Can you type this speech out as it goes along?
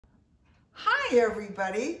Hi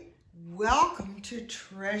everybody, welcome to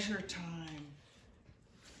Treasure Time.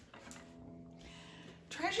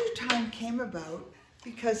 Treasure Time came about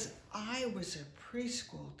because I was a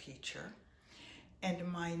preschool teacher and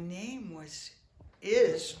my name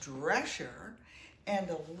is Drescher, and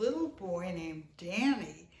a little boy named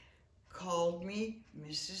Danny called me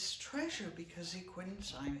Mrs. Treasure because he couldn't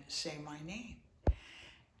say my name.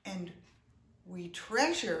 And we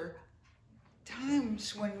treasure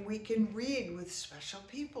times when we can read with special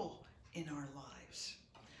people in our lives.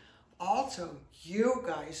 Also, you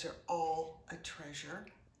guys are all a treasure,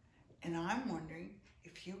 and I'm wondering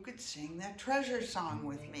if you could sing that treasure song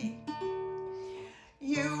with me.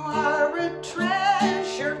 You are a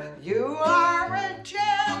treasure, you are a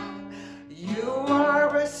gem, you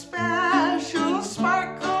are a special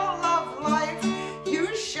sparkle of life.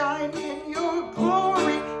 You shine in your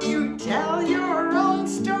glory, you tell your own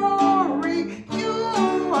story.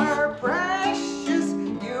 You are precious,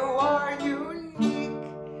 you are unique.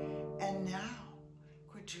 And now,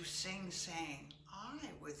 could you sing Saying I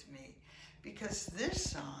with me? Because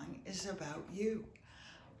this song is about you.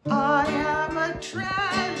 I am a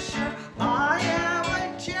treasure, I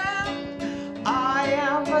am a gem, I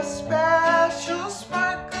am a special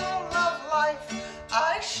sparkle of life.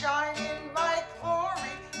 I shine in my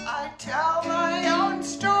glory, I tell my own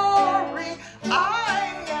story.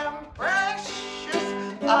 I am precious,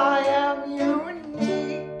 I am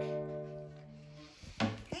unique.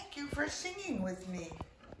 Thank you for singing with me.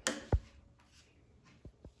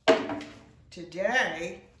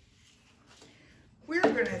 Today, we're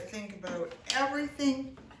going to think about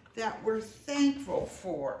everything that we're thankful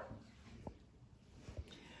for.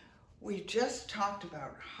 We just talked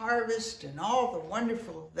about harvest and all the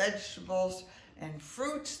wonderful vegetables and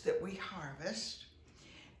fruits that we harvest.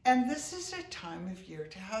 And this is a time of year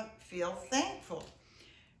to feel thankful.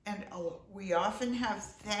 And we often have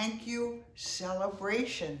thank you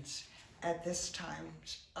celebrations at this time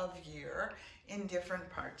of year in different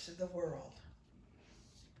parts of the world.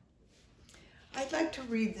 I'd like to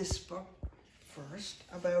read this book first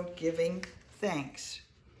about giving thanks.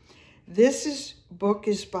 This book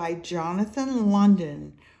is by Jonathan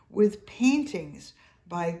London with paintings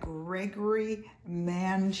by Gregory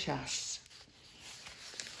Manchess.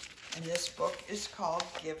 And this book is called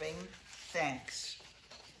Giving Thanks.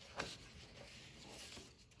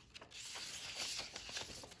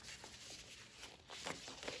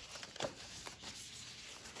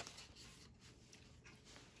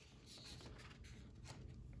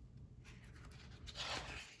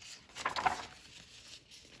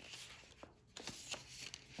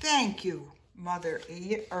 Thank you, Mother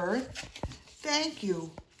Earth. Thank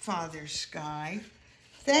you, Father Sky.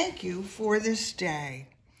 Thank you for this day.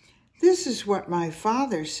 This is what my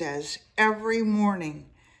father says every morning,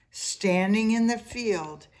 standing in the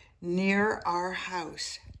field near our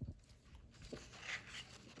house.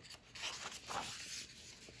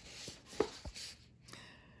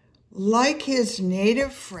 Like his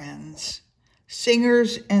native friends,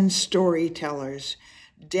 singers and storytellers,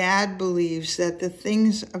 Dad believes that the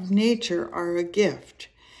things of nature are a gift,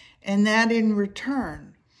 and that in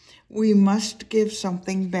return, we must give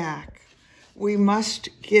something back. We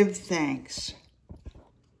must give thanks.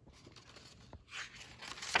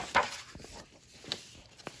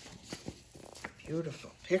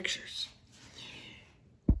 Beautiful pictures.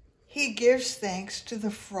 He gives thanks to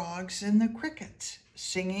the frogs and the crickets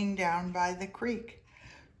singing down by the creek,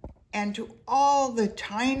 and to all the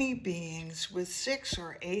tiny beings with 6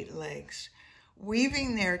 or 8 legs,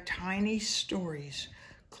 weaving their tiny stories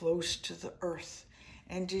close to the earth.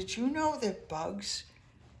 And did you know that bugs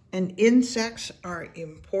and insects are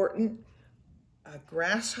important? A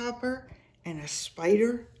grasshopper and a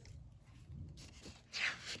spider.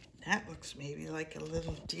 That looks maybe like a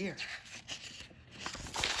little deer.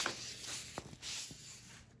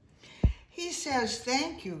 He says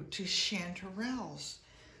thank you to chanterelles,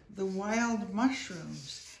 the wild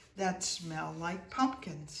mushrooms that smell like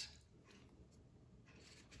pumpkins.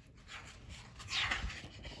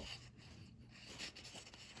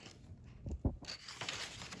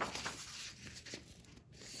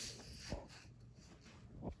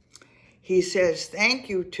 He says thank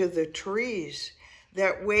you to the trees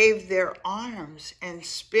that wave their arms and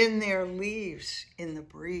spin their leaves in the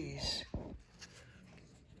breeze.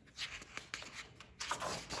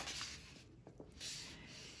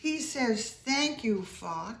 He says, thank you,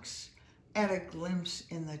 fox, at a glimpse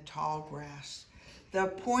in the tall grass, the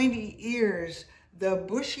pointy ears, the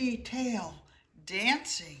bushy tail,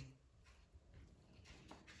 dancing.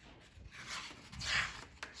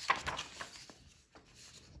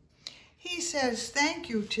 He says, thank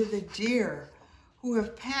you to the deer who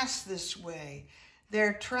have passed this way,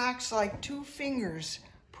 their tracks like two fingers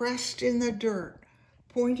pressed in the dirt,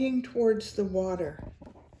 pointing towards the water.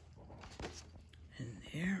 And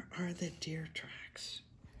there are the deer tracks.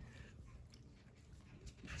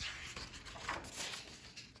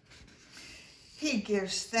 He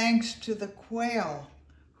gives thanks to the quail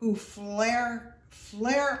who flare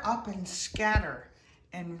up and scatter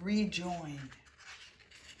and rejoin.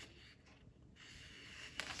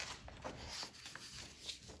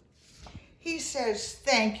 He says,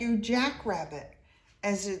 thank you, jackrabbit,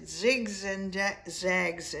 as it zigs and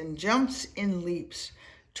zags and jumps and leaps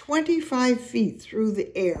 25 feet through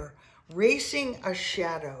the air, racing a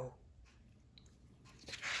shadow.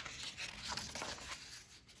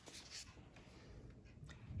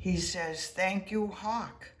 He says, thank you,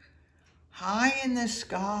 hawk, high in the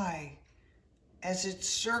sky, as it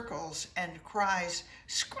circles and cries,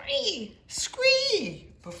 scree, scree,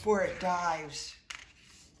 before it dives.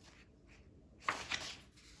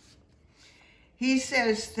 He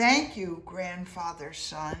says, thank you, grandfather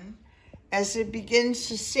sun, as it begins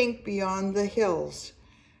to sink beyond the hills.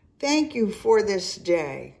 Thank you for this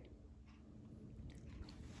day.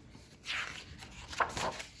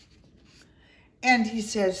 And he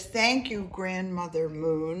says, thank you, grandmother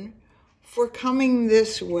moon, for coming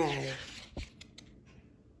this way.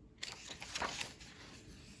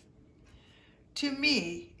 To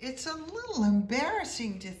me, it's a little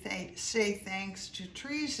embarrassing to say thanks to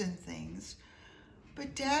trees and things,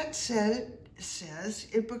 but Dad says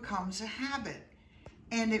it becomes a habit,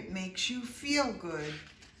 and it makes you feel good.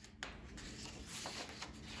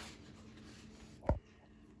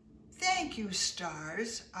 Thank you,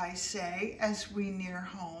 stars, I say as we near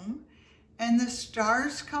home, and the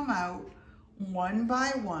stars come out one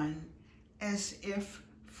by one as if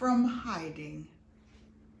from hiding.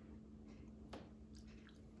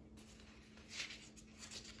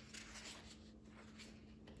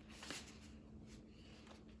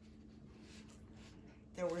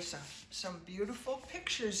 There were some beautiful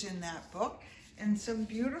pictures in that book and some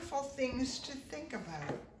beautiful things to think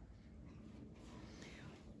about.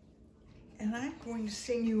 And I'm going to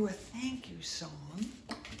sing you a thank you song.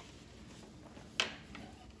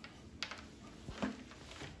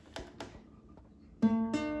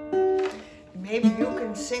 Maybe you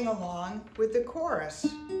can sing along with the chorus.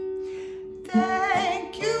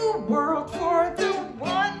 Thank you, world, for the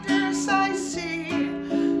wonders I see.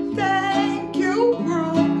 Thank you,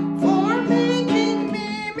 world, for making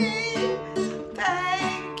me me.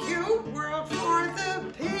 Thank you, world, for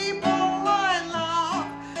the people I love.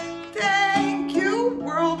 Thank you,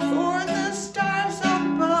 world, for the stars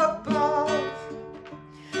up above.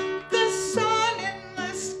 The sun in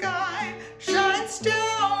the sky shines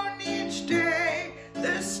down each day.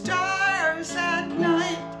 The stars at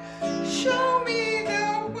night show me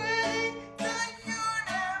the way. The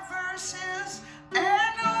universe is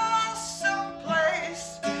an awesome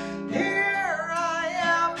place. Here I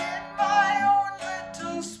am in my own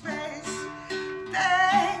little space.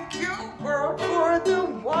 Thank you, world, for the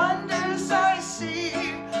wonders I see.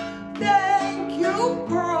 Thank you,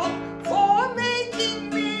 world, for making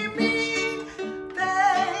me me.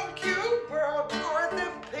 Thank you, world, for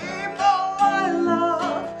the people I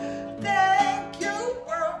love. Thank you,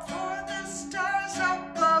 world, for the stars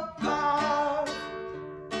up above.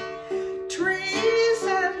 Trees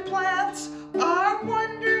and plants are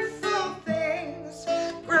wonderful things.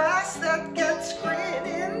 Grass that gets green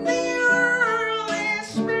in the early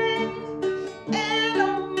spring.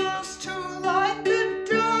 Animals too, like a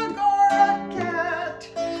dog or a cat.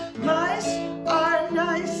 Mice are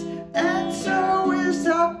nice, and so is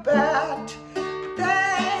a bat.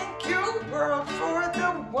 Thank you, world, for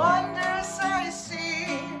the wonders I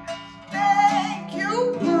see. Thank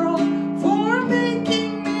you, world, for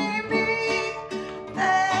making me me.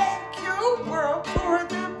 Thank you, world, for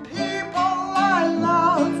the people I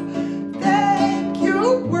love. Thank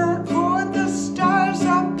you, world, for the stars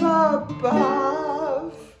up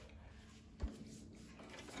above.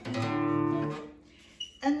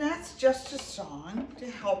 And that's just a song to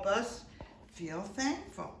help us feel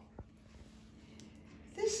thankful.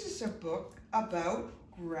 This is a book about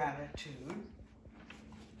gratitude.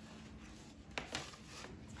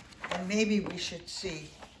 And maybe we should see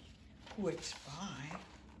who it's by.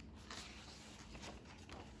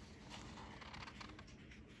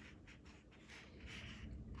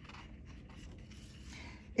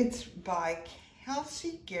 It's by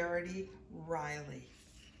Kelsey Garrety Riley.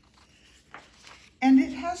 And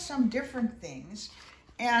it has some different things.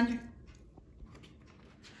 And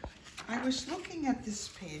I was looking at this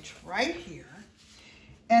page right here,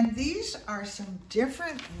 and these are some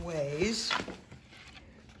different ways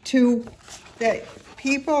that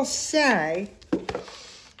people say,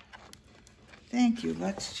 thank you.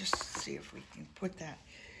 Let's just see if we can put that.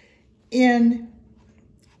 In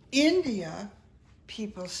India,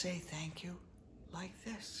 people say thank you like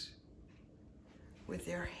this, with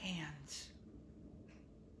their hands.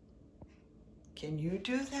 Can you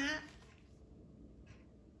do that?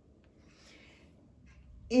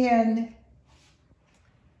 In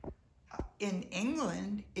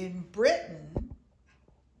England, in Britain,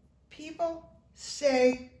 people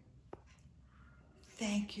say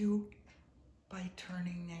thank you by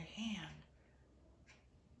turning their hand,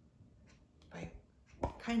 by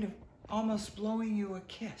kind of almost blowing you a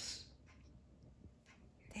kiss.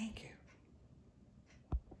 Thank you.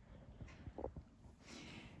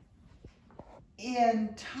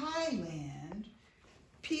 In Thailand,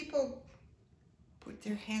 people put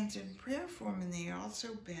their hands in prayer form, and they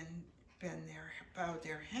also bow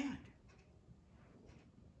their head.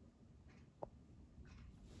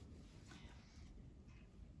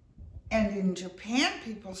 And in Japan,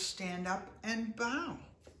 people stand up and bow.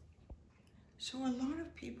 So a lot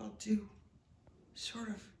of people do sort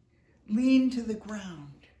of lean to the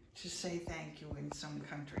ground to say thank you in some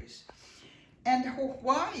countries. And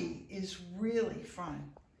Hawaii is really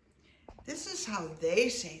fun. This is how they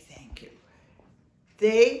say thank you.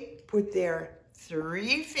 They put their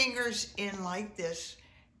 3 fingers in like this,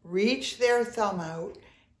 reach their thumb out,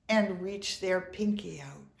 and reach their pinky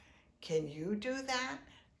out. Can you do that?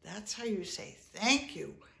 That's how you say thank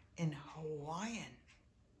you in Hawaiian.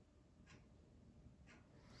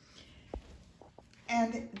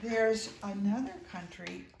 And there's another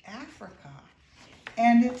country, Africa,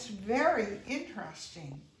 and it's very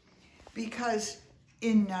interesting because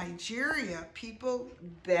in Nigeria, people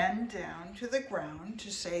bend down to the ground to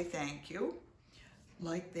say thank you,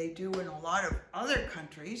 like they do in a lot of other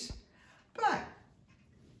countries. But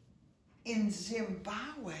in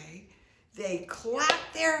Zimbabwe, they clap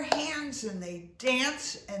their hands and they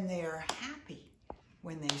dance and they are happy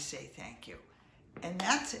when they say thank you. And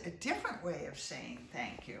that's a different way of saying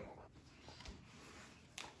thank you.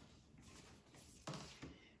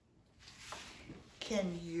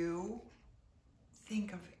 Can you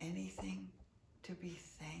think of anything to be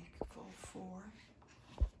thankful for?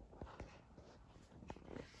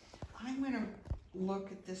 I'm going to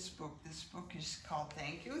look at this book. This book is called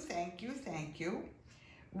Thank You, Thank You, Thank You,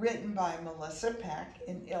 written by Melissa Peck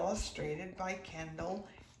and illustrated by Kendall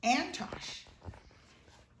Antosh.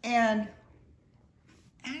 And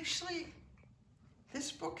actually,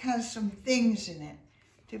 this book has some things in it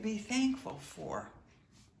to be thankful for.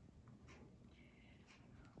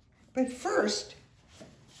 But first,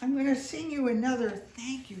 I'm going to sing you another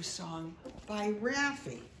thank you song by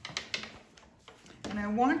Raffi. And I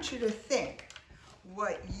want you to think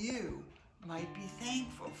what you might be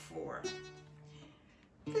thankful for.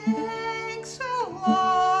 Thanks a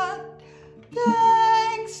lot,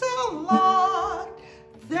 thanks a lot,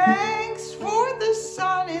 thanks for the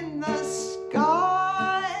sun in the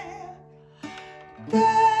sky.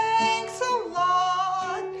 Thanks a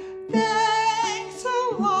lot, thanks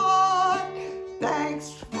a lot,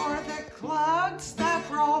 thanks for the clouds that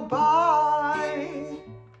roll by.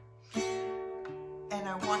 And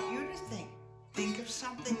I want you to think of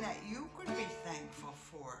something that you could be thankful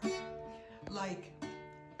for, like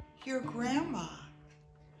your grandma,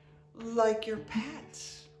 like your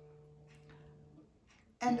pets,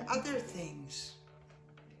 and other things.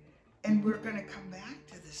 And we're going to come back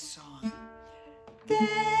to this song.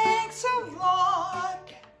 Thanks a lot,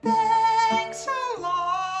 thanks a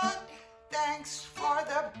lot, thanks for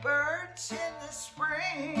the birds in the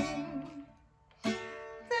spring.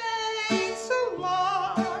 Thanks a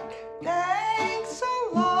lot, thanks a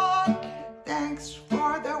lot, thanks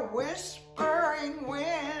for the whispering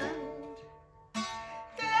wind.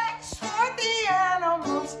 Thanks for the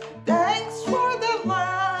animals, thanks for the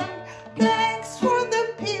land, thanks for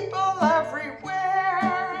the people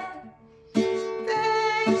everywhere.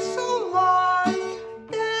 Thanks a lot,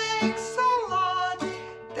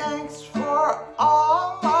 thanks for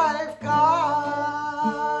all I've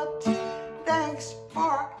got. Thanks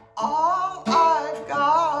for all I've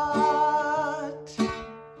got.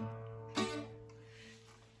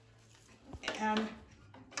 And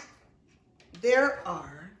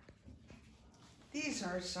these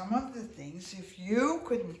are some of the things, if you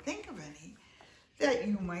couldn't think of any, that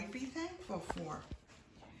you might be thankful for.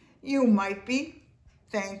 You might be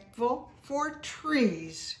thankful for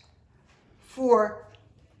trees, for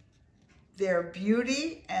their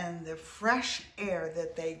beauty and the fresh air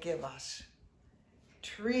that they give us.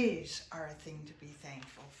 Trees are a thing to be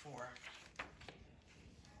thankful for.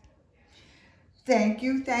 Thank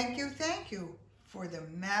you, thank you, thank you for the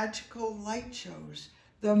magical light shows,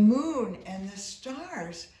 the moon and the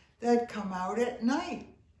stars that come out at night,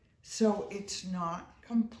 so it's not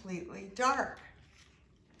completely dark.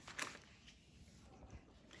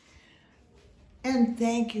 And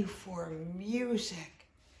thank you for music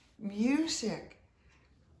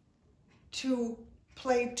to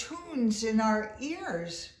play tunes in our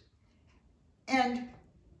ears. And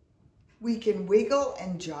we can wiggle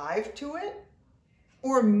and jive to it,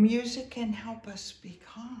 or music can help us be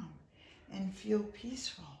calm and feel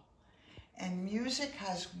peaceful. And music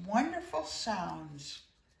has wonderful sounds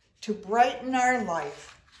to brighten our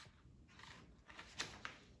life.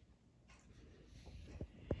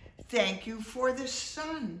 Thank you for the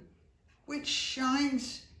sun, which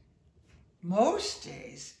shines most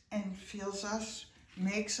days and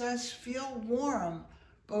makes us feel warm,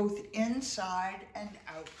 both inside and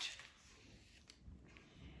out.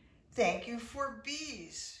 Thank you for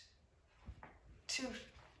bees to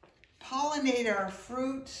pollinate our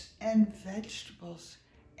fruits and vegetables,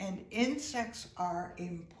 and insects are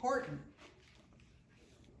important.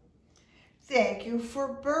 Thank you for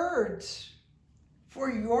birds, for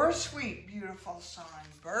your sweet, beautiful song.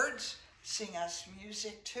 Birds sing us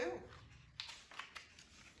music too.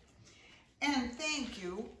 And thank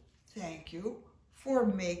you for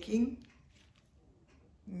making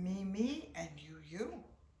me and you.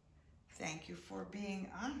 Thank you for being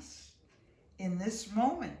us in this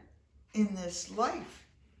moment, in this life,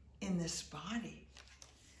 in this body.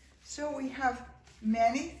 So we have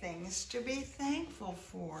many things to be thankful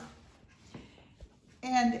for.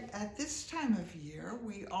 And at this time of year,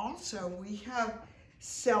 we have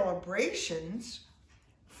celebrations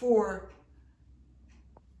for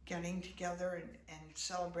getting together and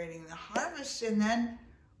celebrating the harvest. And then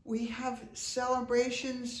we have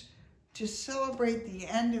celebrations to celebrate the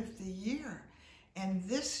end of the year. And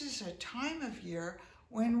this is a time of year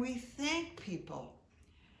when we thank people.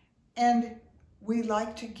 And we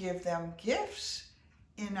like to give them gifts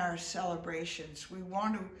in our celebrations. We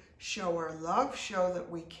want to show our love, show that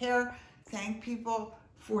we care, thank people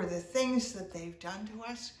for the things that they've done to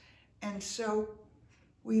us. And so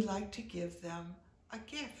we like to give them a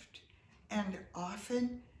gift. And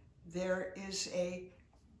often there is a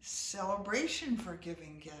celebration for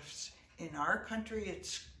giving gifts. In our country,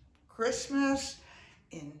 it's Christmas.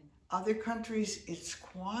 In other countries, it's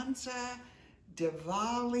Kwanzaa,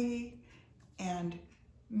 Diwali, and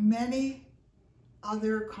many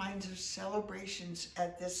other kinds of celebrations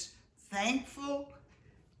at this thankful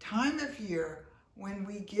time of year when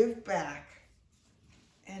we give back.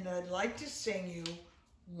 And I'd like to sing you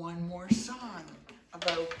one more song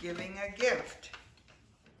about giving a gift.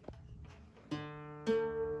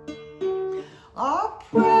 A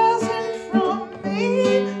present from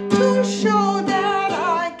me to show that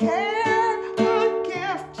I care, a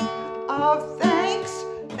gift of thanks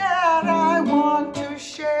that I want to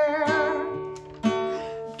share.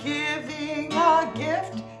 Giving a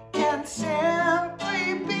gift can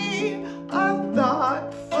simply be a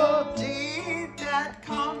thoughtful deed that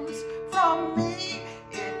comes from me.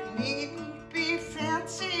 It needn't be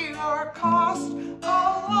fancy or cost a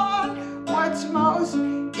lot. What's most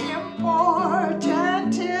important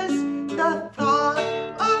is the thought.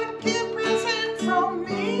 A gift present from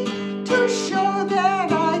me to show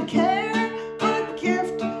that I care, a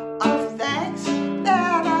gift of thanks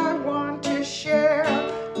that I want to share.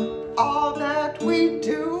 All that we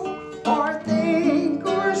do or think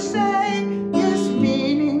or say is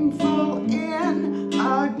meaningful in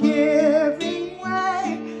a giving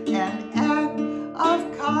way, an act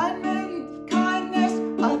of kindness,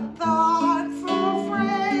 a thoughtful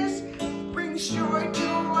phrase brings joy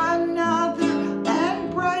to another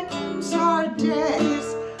and brightens our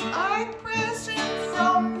days. A present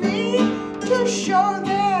from me to show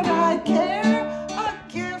that I care, a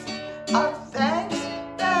gift of thanks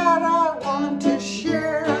that I want to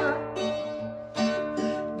share.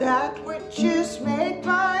 That which is made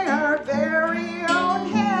by our very own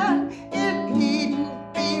hand, it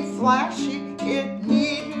needn't be flashy, it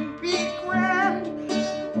needn't be grand.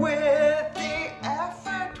 With the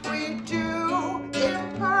effort we do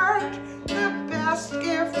impart, the best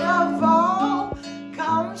gift of all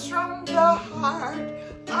comes from the heart.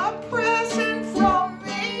 A present from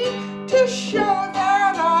me to show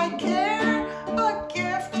that I care, a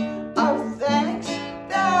gift of thanks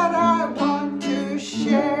that I want to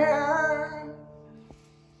share.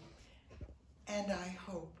 And I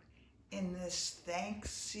hope in this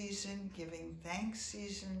thanks season, giving thanks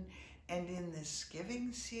season, and in this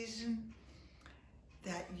giving season,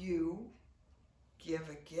 that you give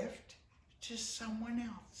a gift to someone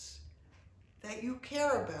else. that you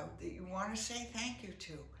care about, that you want to say thank you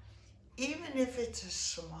to. Even if it's a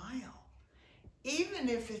smile, even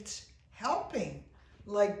if it's helping,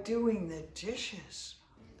 like doing the dishes,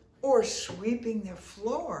 or sweeping the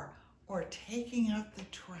floor, or taking out the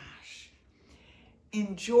trash.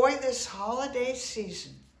 Enjoy this holiday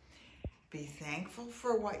season. Be thankful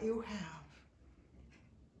for what you have,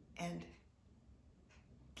 and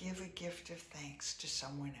give a gift of thanks to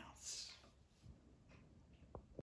someone else.